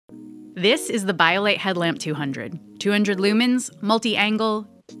This is the BioLite HeadLamp 200. 200 lumens, multi-angle,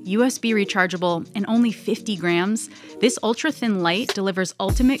 USB rechargeable, and only 50 grams, this ultra-thin light delivers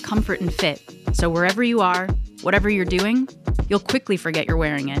ultimate comfort and fit. So wherever you are, whatever you're doing, you'll quickly forget you're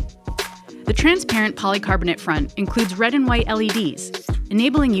wearing it. The transparent polycarbonate front includes red and white LEDs,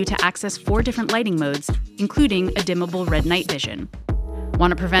 enabling you to access 4 different lighting modes, including a dimmable red night vision.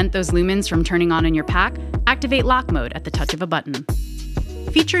 Want to prevent those lumens from turning on in your pack? Activate lock mode at the touch of a button.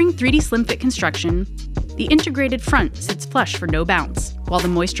 Featuring 3D SlimFit Construction, the integrated front sits flush for no bounce, while the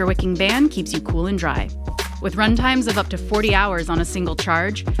moisture-wicking band keeps you cool and dry. With runtimes of up to 40 hours on a single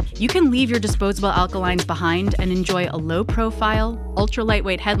charge, you can leave your disposable alkalines behind and enjoy a low-profile,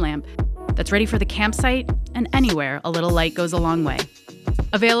 ultra-lightweight headlamp that's ready for the campsite and anywhere a little light goes a long way.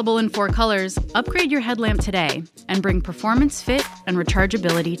 Available in 4 colors, upgrade your headlamp today and bring performance, fit, and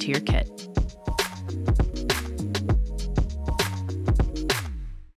rechargeability to your kit.